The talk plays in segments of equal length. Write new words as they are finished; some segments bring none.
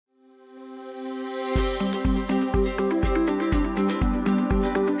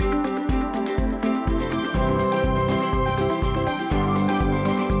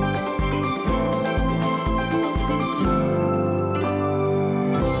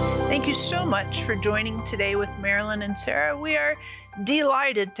Thank you so much for joining today with Marilyn and Sarah. We are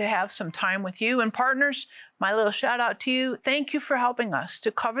delighted to have some time with you. And partners, my little shout out to you. Thank you for helping us to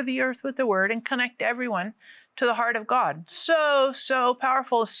cover the earth with the word and connect everyone to the heart of God. So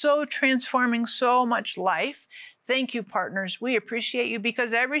powerful, so transforming so much life. Thank you, partners. We appreciate you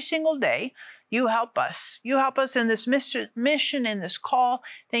because every single day you help us. You help us in this mission, in this call.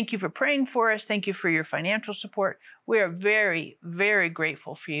 Thank you for praying for us. Thank you for your financial support. We are very, very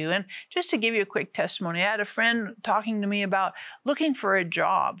grateful for you. And just to give you a quick testimony, I had a friend talking to me about looking for a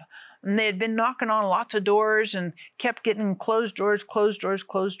job. And they had been knocking on lots of doors and kept getting closed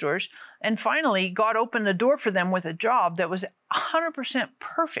doors. And finally, God opened the door for them with a job that was 100%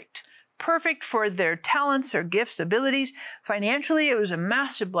 perfect. Perfect for their talents, their gifts, abilities. Financially, it was a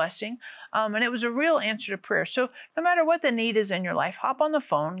massive blessing. And it was a real answer to prayer. So no matter what the need is in your life, hop on the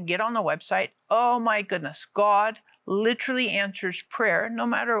phone, get on the website. Oh my goodness, God literally answers prayer no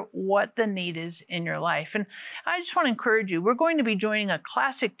matter what the need is in your life. And I just want to encourage you, we're going to be joining a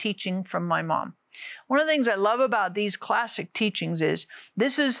classic teaching from my mom. One of the things I love about these classic teachings is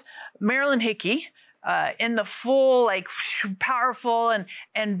this is Marilyn Hickey, in the full, like, powerful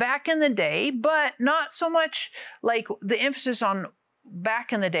and back in the day, but not so much like the emphasis on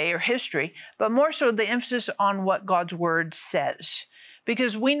back in the day or history, but more so the emphasis on what God's word says.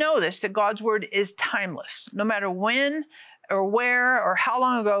 Because we know this, that God's word is timeless, no matter when or where or how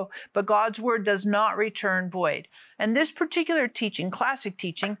long ago, but God's word does not return void. And this particular teaching, classic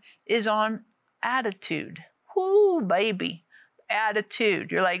teaching, is on attitude. Whoo, baby.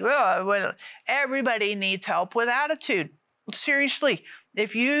 Attitude. You're like, oh, well, everybody needs help with attitude. Seriously,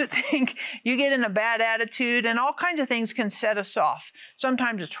 if you think you get in a bad attitude, and all kinds of things can set us off.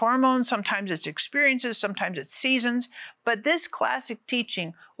 Sometimes it's hormones, sometimes it's experiences, sometimes it's seasons. But this classic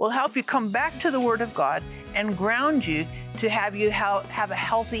teaching will help you come back to the Word of God and ground you to have a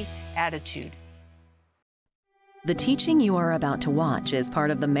healthy attitude. The teaching you are about to watch is part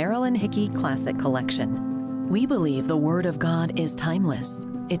of the Marilyn Hickey Classic Collection. We believe the Word of God is timeless,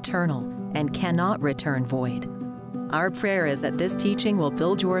 eternal, and cannot return void. Our prayer is that this teaching will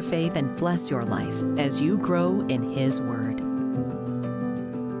build your faith and bless your life as you grow in His Word.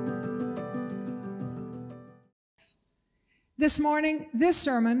 This morning, this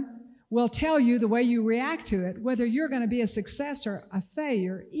sermon will tell you the way you react to it, whether you're going to be a success or a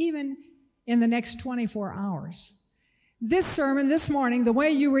failure, even in the next 24 hours. This sermon this morning, the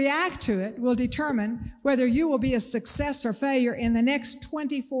way you react to it will determine whether you will be a success or failure in the next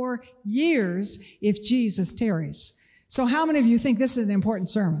 24 years if Jesus tarries. So how many of you think this is an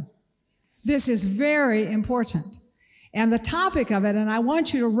important sermon? This is very important. And the topic of it, and I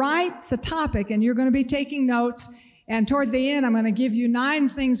want you to write the topic, and you're going to be taking notes. And toward the end, I'm going to give you 9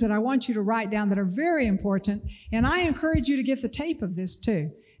 things that I want you to write down that are very important. And I encourage you to get the tape of this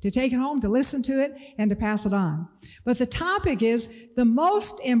too, to take it home, to listen to it, and to pass it on. But the topic is the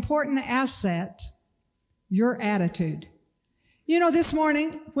most important asset, your attitude. You know, this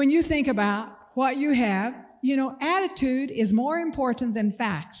morning, when you think about what you have, you know, attitude is more important than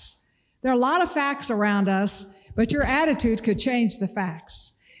facts. There are a lot of facts around us, but your attitude could change the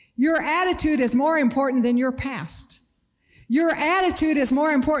facts. Your attitude is more important than your past. Your attitude is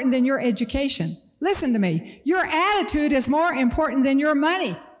more important than your education. Listen to me. Your attitude is more important than your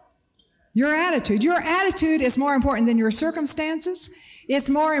money. Your attitude. Your attitude is more important than your circumstances. It's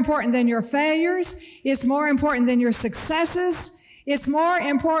more important than your failures. It's more important than your successes. It's more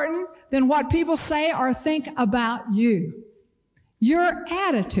important than what people say or think about you. Your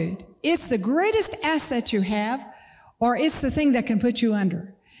attitude. It's the greatest asset you have, or it's the thing that can put you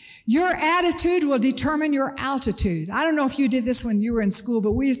under. Your attitude will determine your altitude. I don't know if you did this when you were in school,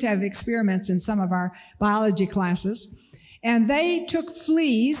 but we used to have experiments in some of our biology classes. And they took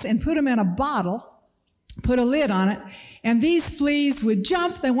fleas and put them in a bottle, put a lid on it, and these fleas would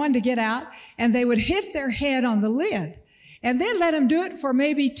jump. They wanted to get out, and they would hit their head on the lid. And then let them do it for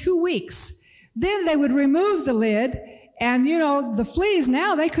maybe 2 weeks. Then they would remove the lid, and, you know, the fleas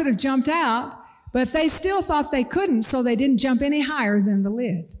now, they could have jumped out, but they still thought they couldn't, so they didn't jump any higher than the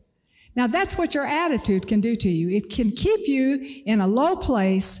lid. Now, that's what your attitude can do to you. It can keep you in a low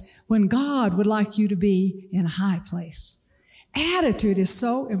place when God would like you to be in a high place. Attitude is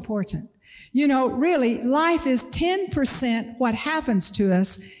so important. You know, really, life is 10% what happens to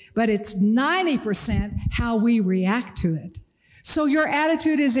us, but it's 90% how we react to it. So your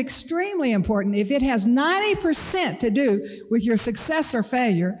attitude is extremely important. If it has 90% to do with your success or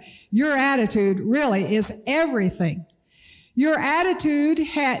failure, your attitude really is everything. Your attitude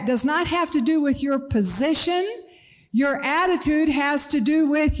does not have to do with your position. Your attitude has to do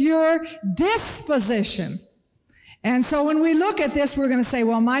with your disposition. And so when we look at this, we're going to say,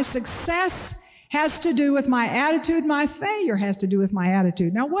 well, my success has to do with my attitude. My failure has to do with my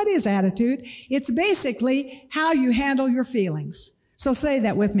attitude. Now, what is attitude? It's basically how you handle your feelings. So say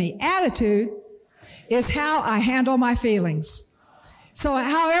that with me. Attitude is how I handle my feelings. So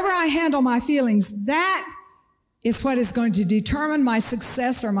however I handle my feelings, that is what is going to determine my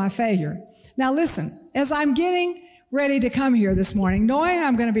success or my failure. Now listen, as I'm getting ready to come here this morning, knowing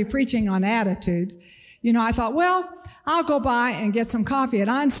I'm going to be preaching on attitude, I thought, well, I'll go by and get some coffee at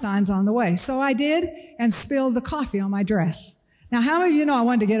Einstein's on the way. So I did and spilled the coffee on my dress. Now, how many of you know I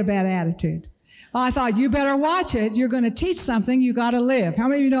wanted to get a bad attitude? Well, I thought, you better watch it. You're going to teach something. You got to live. How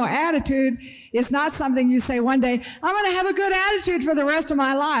many of you know attitude is not something you say one day, I'm going to have a good attitude for the rest of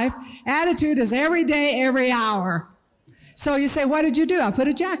my life. Attitude is every day, every hour. So you say, what did you do? I put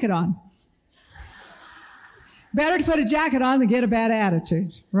a jacket on. Better to put a jacket on than get a bad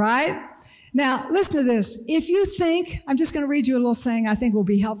attitude, right? Now, listen to this. If you think, I'm just going to read you a little saying I think will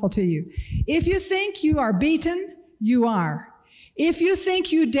be helpful to you. If you think you are beaten, you are. If you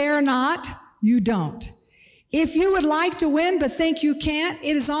think you dare not, you don't. If you would like to win but think you can't,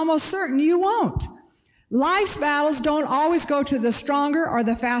 it is almost certain you won't. Life's battles don't always go to the stronger or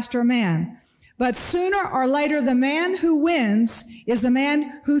the faster man. But sooner or later, the man who wins is the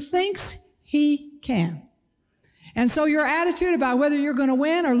man who thinks he can. And so your attitude about whether you're going to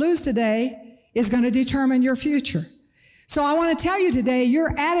win or lose today is going to determine your future. So I want to tell you today,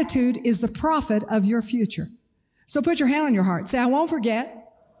 your attitude is the prophet of your future. So put your hand on your heart. Say, I won't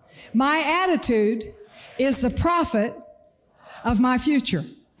forget. My attitude is the prophet of my future.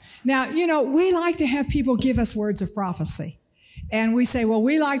 Now, we like to have people give us words of prophecy. And we say, well,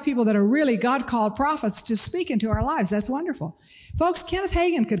 we like people that are really God-called prophets to speak into our lives. That's wonderful. Folks, Kenneth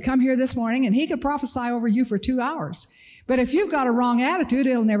Hagin could come here this morning and he could prophesy over you for 2 hours. But if you've got a wrong attitude,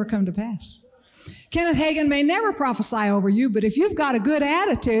 it'll never come to pass. Kenneth Hagin may never prophesy over you, but if you've got a good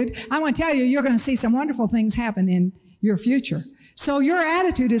attitude, I want to tell you, you're going to see some wonderful things happen in your future. So your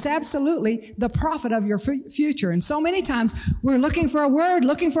attitude is absolutely the prophet of your future. And so many times we're looking for a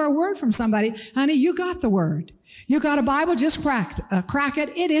word from somebody. Honey, you got the word. You got a Bible, just crack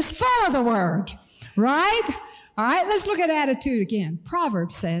it. It is full of the word, right? All right, let's look at attitude again.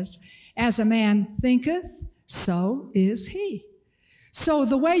 Proverbs says, as a man thinketh, so is he. So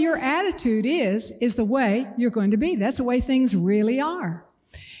the way your attitude is the way you're going to be. That's the way things really are.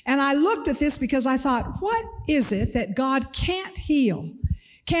 And I looked at this because I thought, what is it that God can't heal?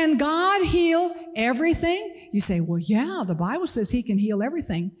 Can God heal everything? You say, well, yeah, the Bible says he can heal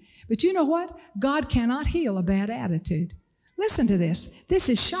everything. But you know what? God cannot heal a bad attitude. Listen to this. This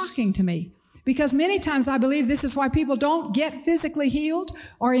is shocking to me because many times I believe this is why people don't get physically healed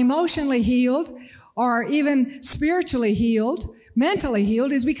or emotionally healed or even spiritually healed, mentally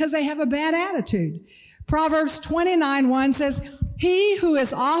healed, is because they have a bad attitude. Proverbs 29:1 says, he who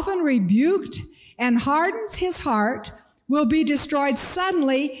is often rebuked and hardens his heart will be destroyed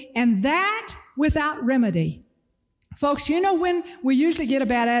suddenly, and that without remedy. Folks, you know when we usually get a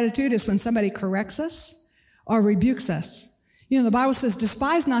bad attitude is when somebody corrects us or rebukes us. The Bible says,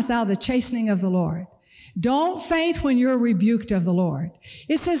 despise not thou the chastening of the Lord. Don't faint when you're rebuked of the Lord.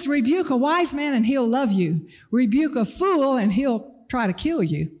 It says, rebuke a wise man and he'll love you. Rebuke a fool and he'll try to kill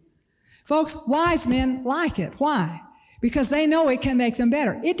you. Folks, wise men like it. Why? Because they know it can make them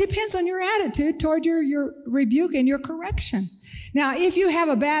better. It depends on your attitude toward your rebuke and your correction. Now, if you have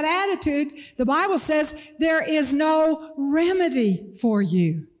a bad attitude, the Bible says there is no remedy for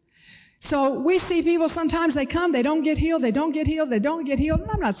you. So we see people, sometimes they come, they don't get healed, they don't get healed, they don't get healed. And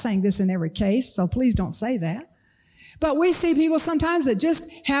I'm not saying this in every case, so please don't say that. But we see people sometimes that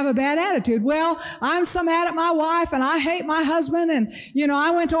just have a bad attitude. Well, I'm so mad at my wife and I hate my husband and,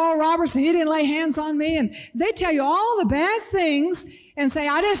 I went to Oral Roberts and he didn't lay hands on me. And they tell you all the bad things and say,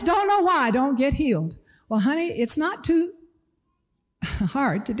 I just don't know why I don't get healed. Well, honey, it's not too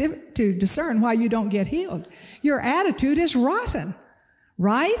hard to discern why you don't get healed. Your attitude is rotten,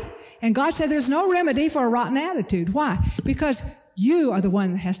 right? And God said there's no remedy for a rotten attitude. Why? Because you are the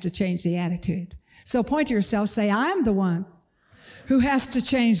one that has to change the attitude. So point to yourself, say, I'm the one who has to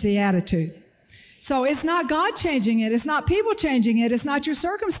change the attitude. So it's not God changing it. It's not people changing it. It's not your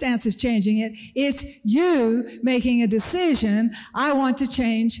circumstances changing it. It's you making a decision. I want to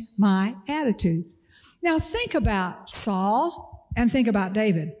change my attitude. Now think about Saul and think about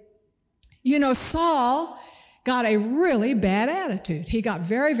David. Saul got a really bad attitude. He got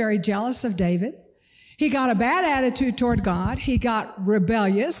very, very jealous of David. He got a bad attitude toward God. He got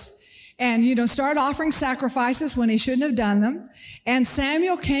rebellious. And, started offering sacrifices when he shouldn't have done them. And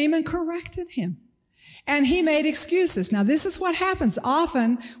Samuel came and corrected him. And he made excuses. Now, this is what happens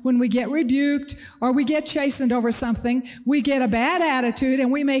often when we get rebuked or we get chastened over something. We get a bad attitude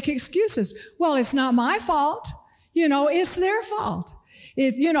and we make excuses. Well, it's not my fault. It's their fault.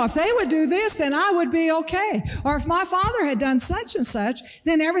 If they would do this, then I would be okay. Or if my father had done such and such,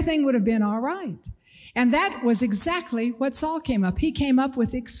 then everything would have been all right. And that was exactly what Saul came up. He came up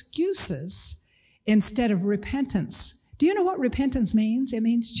with excuses instead of repentance. Do you know what repentance means? It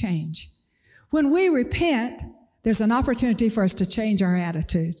means change. When we repent, there's an opportunity for us to change our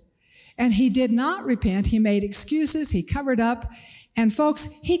attitude. And he did not repent. He made excuses. He covered up. And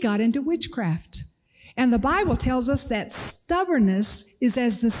folks, he got into witchcraft. And the Bible tells us that stubbornness is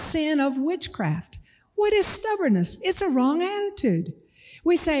as the sin of witchcraft. What is stubbornness? It's a wrong attitude.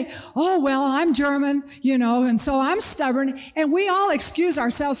 We say, oh, well, I'm German, and so I'm stubborn. And we all excuse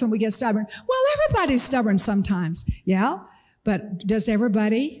ourselves when we get stubborn. Well, everybody's stubborn sometimes. Yeah, but does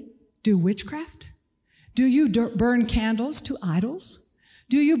everybody do witchcraft? Do you burn candles to idols?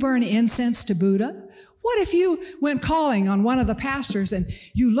 Do you burn incense to Buddha? What if you went calling on one of the pastors and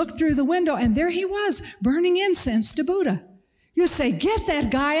you looked through the window and there he was burning incense to Buddha? You'd say, get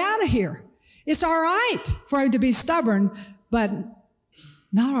that guy out of here. It's all right for him to be stubborn, but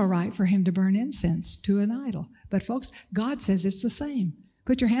not all right for him to burn incense to an idol. But folks, God says it's the same.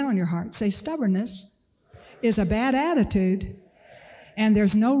 Put your hand on your heart. Say, stubbornness is a bad attitude, and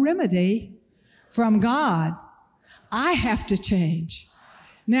there's no remedy from God. I have to change.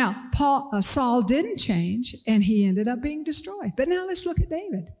 Now, Saul didn't change, and he ended up being destroyed. But now let's look at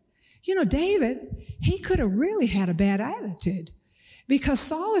David. David, he could have really had a bad attitude because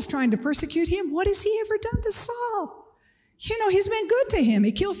Saul is trying to persecute him. What has he ever done to Saul? He's been good to him.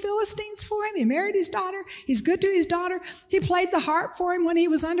 He killed Philistines for him. He married his daughter. He's good to his daughter. He played the harp for him when he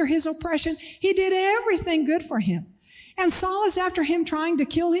was under his oppression. He did everything good for him. And Saul is after him, tries to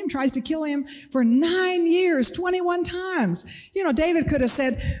kill him for 9 years, 21 times. David could have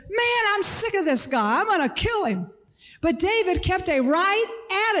said, man, I'm sick of this guy. I'm going to kill him. But David kept a right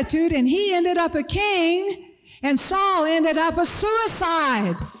attitude, and he ended up a king, and Saul ended up a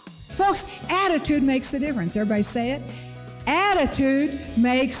suicide. Folks, attitude makes the difference. Everybody say it. Attitude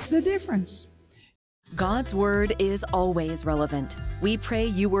makes the difference. God's Word is always relevant. We pray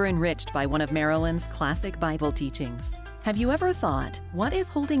you were enriched by one of Marilyn's classic Bible teachings. Have you ever thought, what is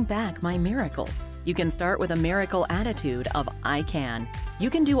holding back my miracle? You can start with a miracle attitude of I can. You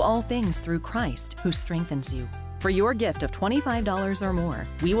can do all things through Christ who strengthens you. For your gift of $25 or more,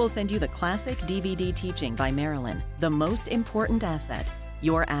 we will send you the classic DVD teaching by Marilyn, The Most Important Asset,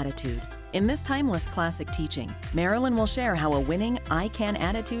 Your Attitude. In this timeless classic teaching, Marilyn will share how a winning I can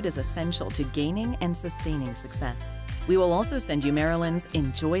attitude is essential to gaining and sustaining success. We will also send you Marilyn's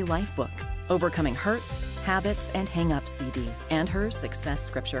Enjoy Life book, Overcoming Hurts, Habits, and Hang-Ups CD, and her Success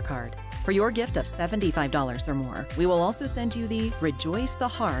Scripture card. For your gift of $75 or more, we will also send you the Rejoice the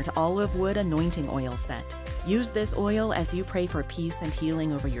Heart Olive Wood Anointing Oil set. Use this oil as you pray for peace and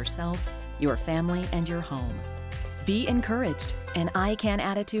healing over yourself, your family, and your home. Be encouraged. An I can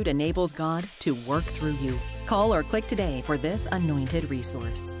attitude enables God to work through you. Call or click today for this anointed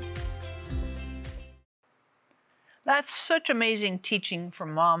resource. That's such amazing teaching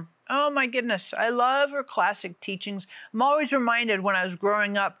from Mom. Oh my goodness, I love her classic teachings. I'm always reminded when I was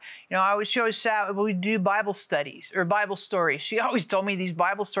growing up, she always sat, we'd do Bible studies or Bible stories. She always told me these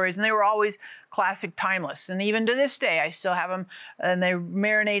Bible stories, and they were always classic, timeless. And even to this day, I still have them, and they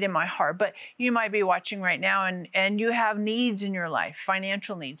marinate in my heart. But you might be watching right now, and you have needs in your life,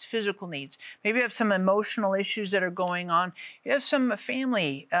 financial needs, physical needs. Maybe you have some emotional issues that are going on. You have some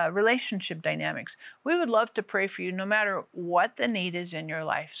family relationship dynamics. We would love to pray for you no matter what the need is in your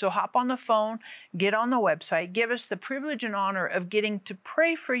life. So hop on the phone, get on the website, give us the privilege and honor of getting to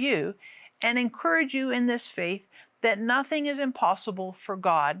pray for you and encourage you in this faith that nothing is impossible for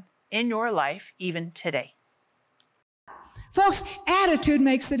God in your life, even today. Folks, attitude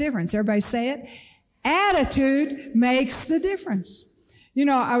makes the difference. Everybody say it. Attitude makes the difference.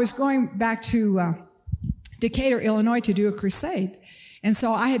 I was going back to Decatur, Illinois to do a crusade. And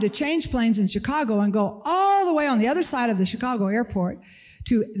so I had to change planes in Chicago and go all the way on the other side of the Chicago airport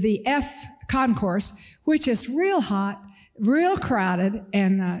to the F concourse, which is real hot, real crowded,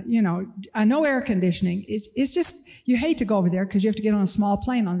 and, no air conditioning. It's just, you hate to go over there because you have to get on a small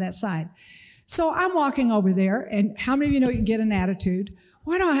plane on that side. So I'm walking over there, and how many of you know you can get an attitude?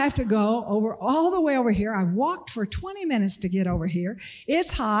 Why do I have to go over all the way over here? I've walked for 20 minutes to get over here.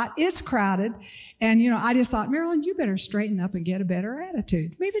 It's hot, it's crowded, and, I just thought, Marilyn, you better straighten up and get a better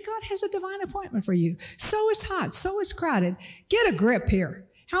attitude. Maybe God has a divine appointment for you. So it's hot, so it's crowded. Get a grip here.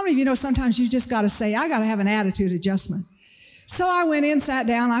 How many of you know sometimes you just got to say, I got to have an attitude adjustment? So I went in, sat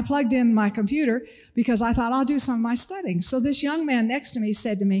down, I plugged in my computer because I thought I'll do some of my studying. So this young man next to me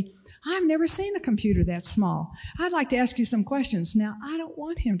said to me, I've never seen a computer that small. I'd like to ask you some questions. Now, I don't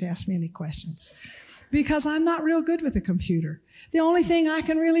want him to ask me any questions because I'm not real good with a computer. The only thing I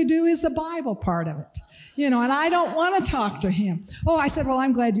can really do is the Bible part of it, and I don't want to talk to him. Oh, I said, well,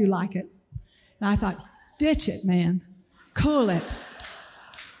 I'm glad you like it. And I thought, ditch it, man. Cool it.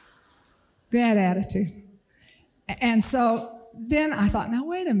 Bad attitude. And so then I thought, now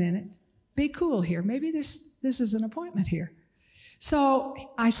wait a minute. Be cool here. Maybe this is an appointment here. So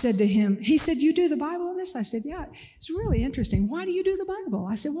I said to him, he said, you do the Bible on this? I said, yeah, it's really interesting. Why do you do the Bible?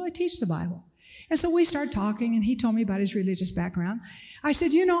 I said, well, I teach the Bible. And so we started talking, and he told me about his religious background. I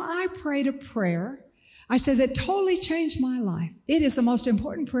said, I prayed a prayer. I said, that totally changed my life. It is the most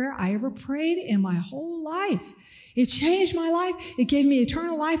important prayer I ever prayed in my whole life. It changed my life. It gave me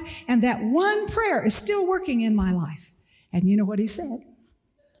eternal life. And that one prayer is still working in my life. And you know what he said?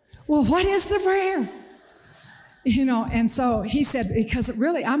 Well, what is the prayer? And so he said, because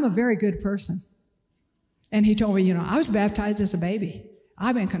really, I'm a very good person. And he told me, I was baptized as a baby.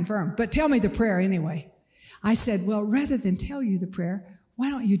 I've been confirmed. But tell me the prayer anyway. I said, well, rather than tell you the prayer, why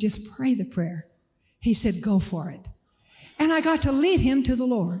don't you just pray the prayer? He said, go for it. And I got to lead him to the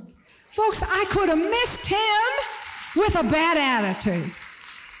Lord. Folks, I could have missed him with a bad attitude.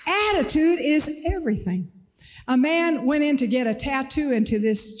 Attitude is everything. A man went in to get a tattoo into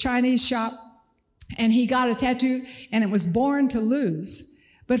this Chinese shop, and he got a tattoo, and it was born to lose.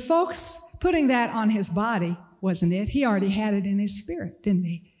 But folks, putting that on his body wasn't it. He already had it in his spirit, didn't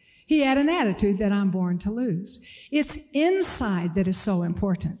he? He had an attitude that I'm born to lose. It's inside that is so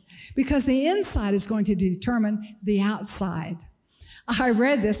important, because the inside is going to determine the outside. I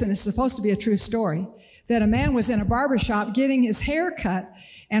read this, and it's supposed to be a true story, that a man was in a barber shop getting his hair cut,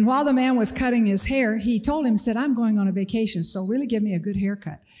 and while the man was cutting his hair, he told him, said, I'm going on a vacation, so really give me a good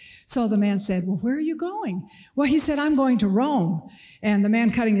haircut. So the man said, well, where are you going? Well, he said, I'm going to Rome. And the man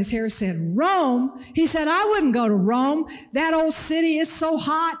cutting his hair said, Rome? He said, I wouldn't go to Rome. That old city is so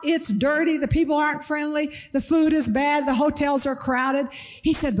hot. It's dirty. The people aren't friendly. The food is bad. The hotels are crowded.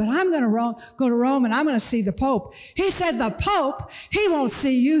 He said, but I'm going to go to Rome, and I'm going to see the Pope. He said, the Pope, he won't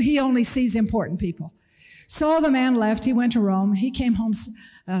see you. He only sees important people. So the man left. He went to Rome. He came home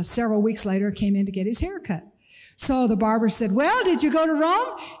several weeks later, came in to get his hair cut. So the barber said, well, did you go to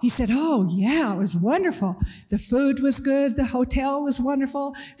Rome? He said, oh, yeah, it was wonderful. The food was good. The hotel was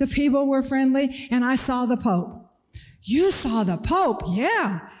wonderful. The people were friendly. And I saw the Pope. You saw the Pope?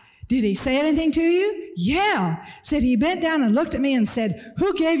 Yeah. Did he say anything to you? Yeah. Said he bent down and looked at me and said,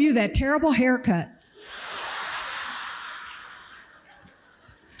 who gave you that terrible haircut?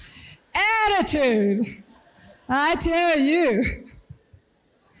 Attitude. I tell you.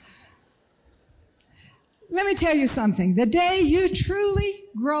 Let me tell you something. The day you truly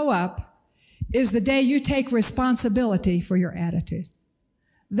grow up is the day you take responsibility for your attitude.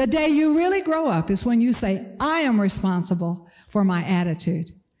 The day you really grow up is when you say, I am responsible for my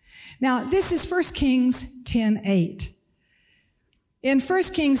attitude. Now, this is 1 Kings 10:8. In 1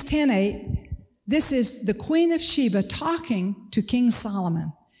 Kings 10:8, this is the Queen of Sheba talking to King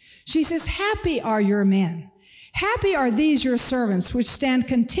Solomon. She says, happy are your men. Happy are these your servants, which stand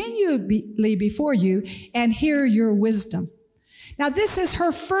continually before you and hear your wisdom. Now, this is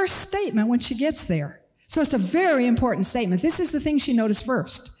her first statement when she gets there. So it's a very important statement. This is the thing she noticed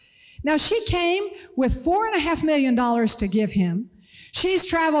first. Now, she came with $4.5 million to give him. She's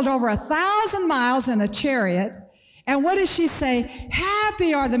traveled over 1,000 miles in a chariot. And what does she say?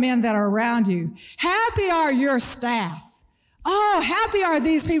 Happy are the men that are around you. Happy are your staff. Oh, happy are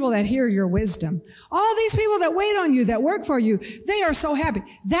these people that hear your wisdom. All these people that wait on you, that work for you, they are so happy.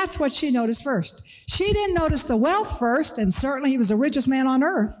 That's what she noticed first. She didn't notice the wealth first, and certainly he was the richest man on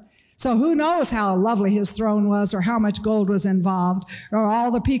earth. So who knows how lovely his throne was, or how much gold was involved, or all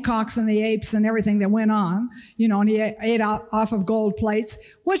the peacocks and the apes and everything that went on, and he ate off of gold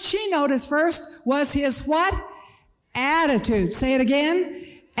plates. What she noticed first was his what? Attitude. Say it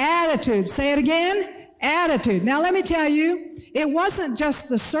again. Attitude. Say it again. Attitude. Now, let me tell you, it wasn't just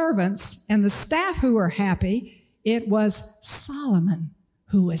the servants and the staff who were happy. It was Solomon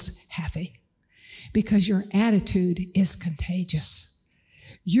who was happy, because your attitude is contagious.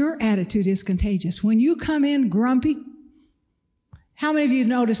 Your attitude is contagious. When you come in grumpy, how many of you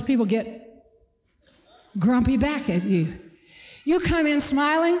notice people get grumpy back at you? You come in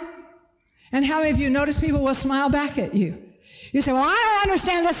smiling, and how many of you notice people will smile back at you? You say, well, I don't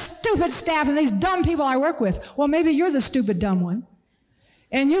understand this stupid staff and these dumb people I work with. Well, maybe you're the stupid dumb one.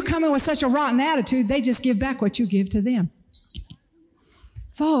 And you come in with such a rotten attitude, they just give back what you give to them.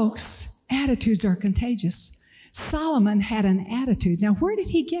 Folks, attitudes are contagious. Solomon had an attitude. Now, where did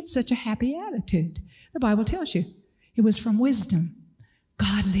he get such a happy attitude? The Bible tells you. It was from wisdom,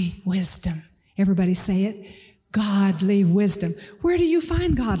 godly wisdom. Everybody say it, godly wisdom. Where do you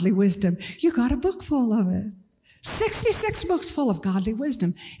find godly wisdom? You got a book full of it. 66 books full of godly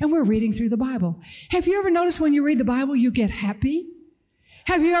wisdom, and we're reading through the Bible. Have you ever noticed when you read the Bible, you get happy?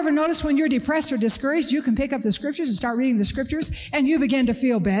 Have you ever noticed when you're depressed or discouraged, you can pick up the scriptures and start reading the scriptures, and you begin to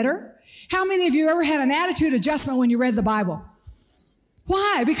feel better? How many of you ever had an attitude adjustment when you read the Bible?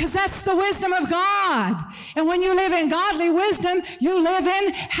 Why? Because that's the wisdom of God. And when you live in godly wisdom, you live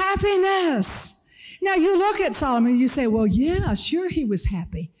in happiness. Now, you look at Solomon and you say, well, yeah, sure, he was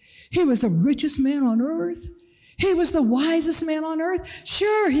happy. He was the richest man on earth. He was the wisest man on earth.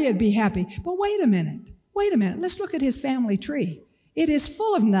 Sure, he'd be happy. But wait a minute. Let's look at his family tree. It is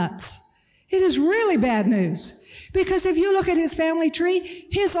full of nuts. It is really bad news. Because if you look at his family tree,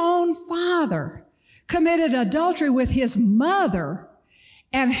 his own father committed adultery with his mother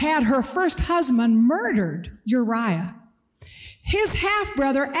and had her first husband murdered, Uriah. His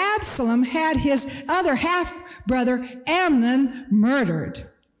half-brother Absalom had his other half-brother Amnon murdered.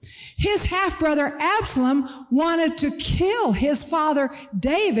 His half-brother Absalom wanted to kill his father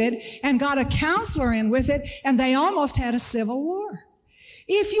David and got a counselor in with it, and they almost had a civil war.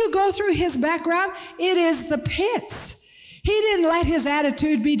 If you go through his background, it is the pits. He didn't let his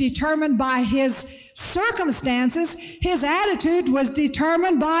attitude be determined by his circumstances. His attitude was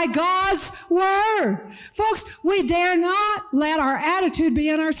determined by God's word. Folks, we dare not let our attitude be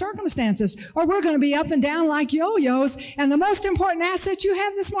in our circumstances, or we're going to be up and down like yo-yos. And the most important asset you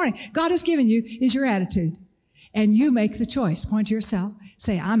have this morning, God has given you, is your attitude. And you make the choice. Point to yourself.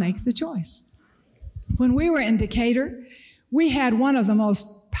 Say, I make the choice. When we were in Decatur, we had one of the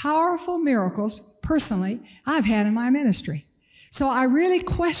most powerful miracles, personally, I've had in my ministry. So I really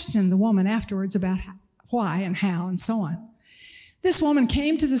questioned the woman afterwards about why and how and so on. This woman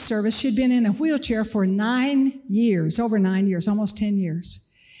came to the service. She'd been in a wheelchair for 9 years, over 9 years, almost 10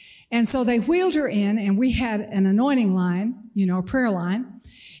 years. And so they wheeled her in, and we had an anointing line, a prayer line.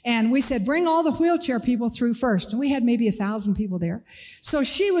 And we said, bring all the wheelchair people through first. And we had maybe 1,000 people there. So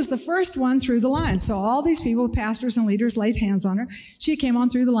she was the first one through the line. So all these people, pastors and leaders, laid hands on her. She came on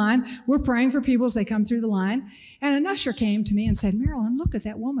through the line. We're praying for people as they come through the line. And an usher came to me and said, Marilyn, look at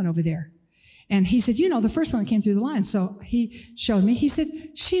that woman over there. And he said, the first one that came through the line. So he showed me. He said,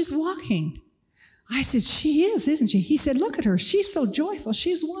 she's walking. I said, she is, isn't she? He said, look at her. She's so joyful.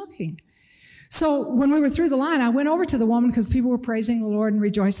 She's walking. So when we were through the line, I went over to the woman because people were praising the Lord and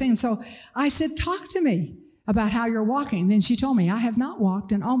rejoicing. And so I said, talk to me about how you're walking. Then she told me, I have not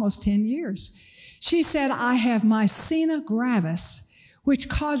walked in almost 10 years. She said, I have myasthenia gravis, which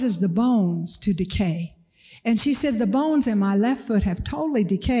causes the bones to decay. And she said, the bones in my left foot have totally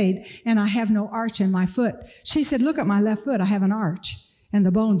decayed, and I have no arch in my foot. She said, look at my left foot. I have an arch, and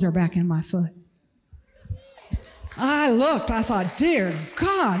the bones are back in my foot. I looked, I thought, dear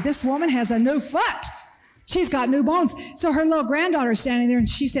God, this woman has a new foot. She's got new bones. So her little granddaughter's standing there, and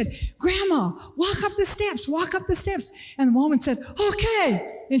she said, Grandma, walk up the steps, walk up the steps. And the woman said,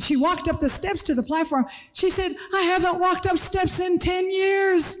 okay. And she walked up the steps to the platform. She said, I haven't walked up steps in 10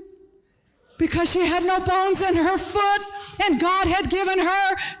 years because she had no bones in her foot, and God had given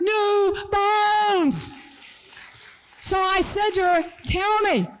her new bones. So I said to her, tell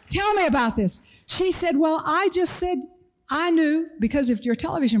me about this. She said, well, I just said, I knew, because of your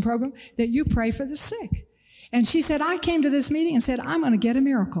television program, that you pray for the sick. And she said, I came to this meeting and said, I'm going to get a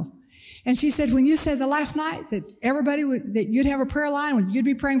miracle. And she said, when you said the last night that that you'd have a prayer line, when you'd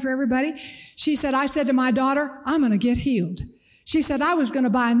be praying for everybody, she said, I said to my daughter, I'm going to get healed. She said, I was going to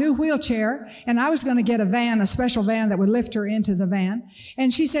buy a new wheelchair, and I was going to get a van, a special van that would lift her into the van.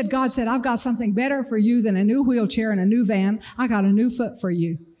 And she said, God said, I've got something better for you than a new wheelchair and a new van. I got a new foot for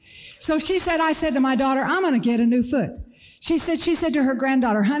you. So she said, I said to my daughter, I'm going to get a new foot. She said to her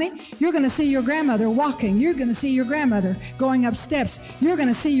granddaughter, honey, you're going to see your grandmother walking. You're going to see your grandmother going up steps. You're going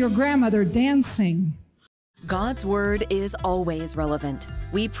to see your grandmother dancing. God's Word is always relevant.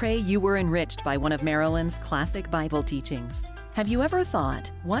 We pray you were enriched by one of Marilyn's classic Bible teachings. Have you ever thought,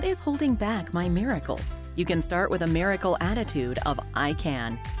 what is holding back my miracle? You can start with a miracle attitude of I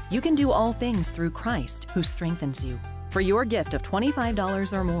can. You can do all things through Christ who strengthens you. For your gift of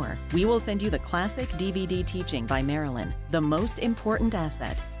 $25 or more, we will send you the classic DVD teaching by Marilyn, The Most Important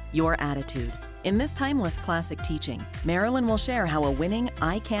Asset, Your Attitude. In this timeless classic teaching, Marilyn will share how a winning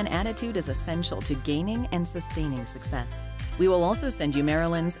I can attitude is essential to gaining and sustaining success. We will also send you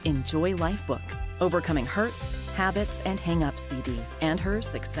Marilyn's Enjoy Life book, Overcoming Hurts, Habits, and Hang-Ups CD, and her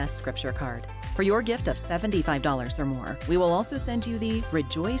Success Scripture card. For your gift of $75 or more, we will also send you the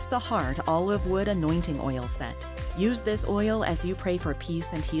Rejoice the Heart Olive Wood Anointing Oil Set. Use this oil as you pray for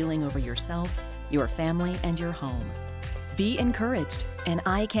peace and healing over yourself, your family, and your home. Be encouraged. An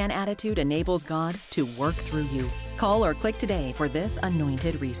I Can attitude enables God to work through you. Call or click today for this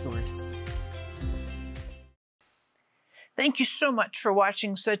anointed resource. Thank you so much for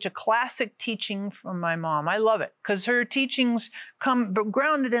watching such a classic teaching from my mom. I love it because her teachings come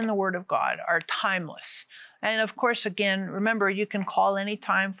grounded in the Word of God, are timeless. And of course, again, remember, you can call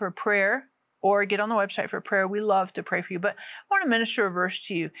anytime for prayer or get on the website for prayer. We love to pray for you. But I want to minister a verse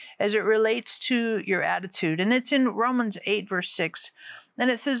to you as it relates to your attitude. And it's in Romans 8, verse 6. And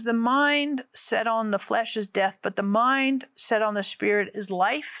it says, the mind set on the flesh is death, but the mind set on the spirit is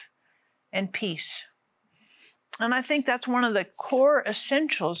life and peace. And I think that's one of the core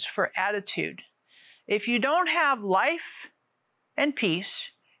essentials for attitude. If you don't have life and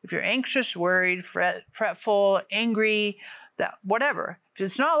peace, if you're anxious, worried, fretful, angry, whatever, if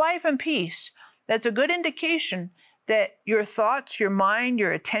it's not life and peace, that's a good indication that your thoughts, your mind,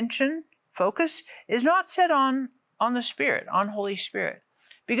 your attention, focus is not set on the Spirit, on Holy Spirit.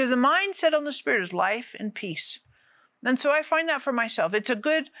 Because the mind set on the Spirit is life and peace. And so I find that for myself. It's a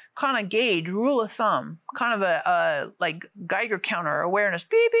good kind of gauge, rule of thumb, kind of a like Geiger counter awareness.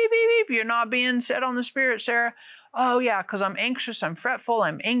 Beep, beep, beep, beep. You're not being set on the Spirit, Sarah. Oh yeah, because I'm anxious, I'm fretful,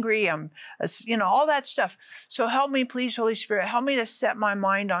 I'm angry, I'm, all that stuff. So help me, please, Holy Spirit. Help me to set my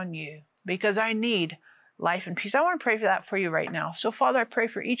mind on you because I need life and peace. I want to pray for that for you right now. So Father, I pray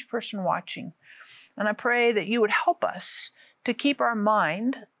for each person watching. And I pray that you would help us to keep our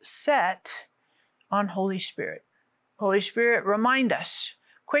mind set on Holy Spirit. Holy Spirit, remind us,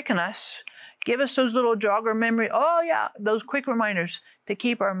 quicken us, give us those little jogger memory. Oh yeah, those quick reminders to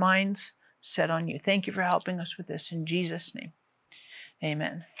keep our minds set on you. Thank you for helping us with this in Jesus' name.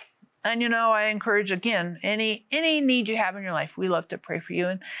 Amen. And I encourage again, any need you have in your life, we love to pray for you.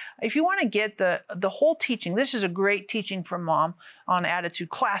 And if you want to get the whole teaching, this is a great teaching from Mom on attitude,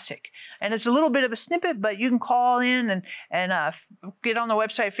 classic. And it's a little bit of a snippet, but you can call in and get on the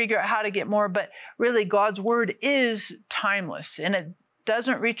website, figure out how to get more. But really, God's word is timeless and it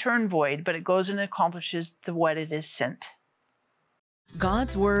doesn't return void, but it goes and accomplishes what it is sent.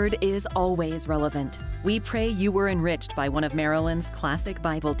 God's Word is always relevant. We pray you were enriched by one of Marilyn's classic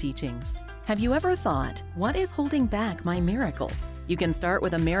Bible teachings. Have you ever thought, what is holding back my miracle? You can start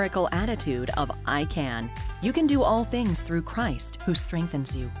with a miracle attitude of I can. You can do all things through Christ who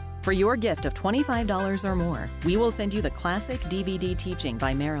strengthens you. For your gift of $25 or more, we will send you the classic DVD teaching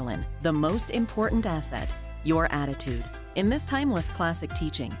by Marilyn, The Most Important Asset, Your Attitude. In this timeless classic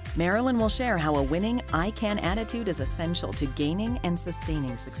teaching, Marilyn will share how a winning I Can attitude is essential to gaining and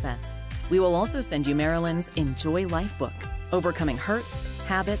sustaining success. We will also send you Marilyn's Enjoy Life book, Overcoming Hurts,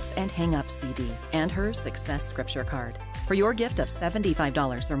 Habits, and Hang-Up CD, and her Success Scripture card. For your gift of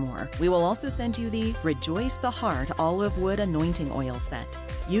 $75 or more, we will also send you the Rejoice the Heart Olive Wood Anointing Oil Set.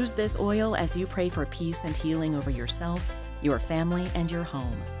 Use this oil as you pray for peace and healing over yourself, your family, and your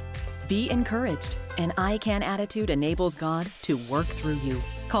home. Be encouraged. An I Can attitude enables God to work through you.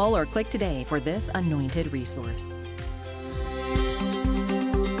 Call or click today for this anointed resource.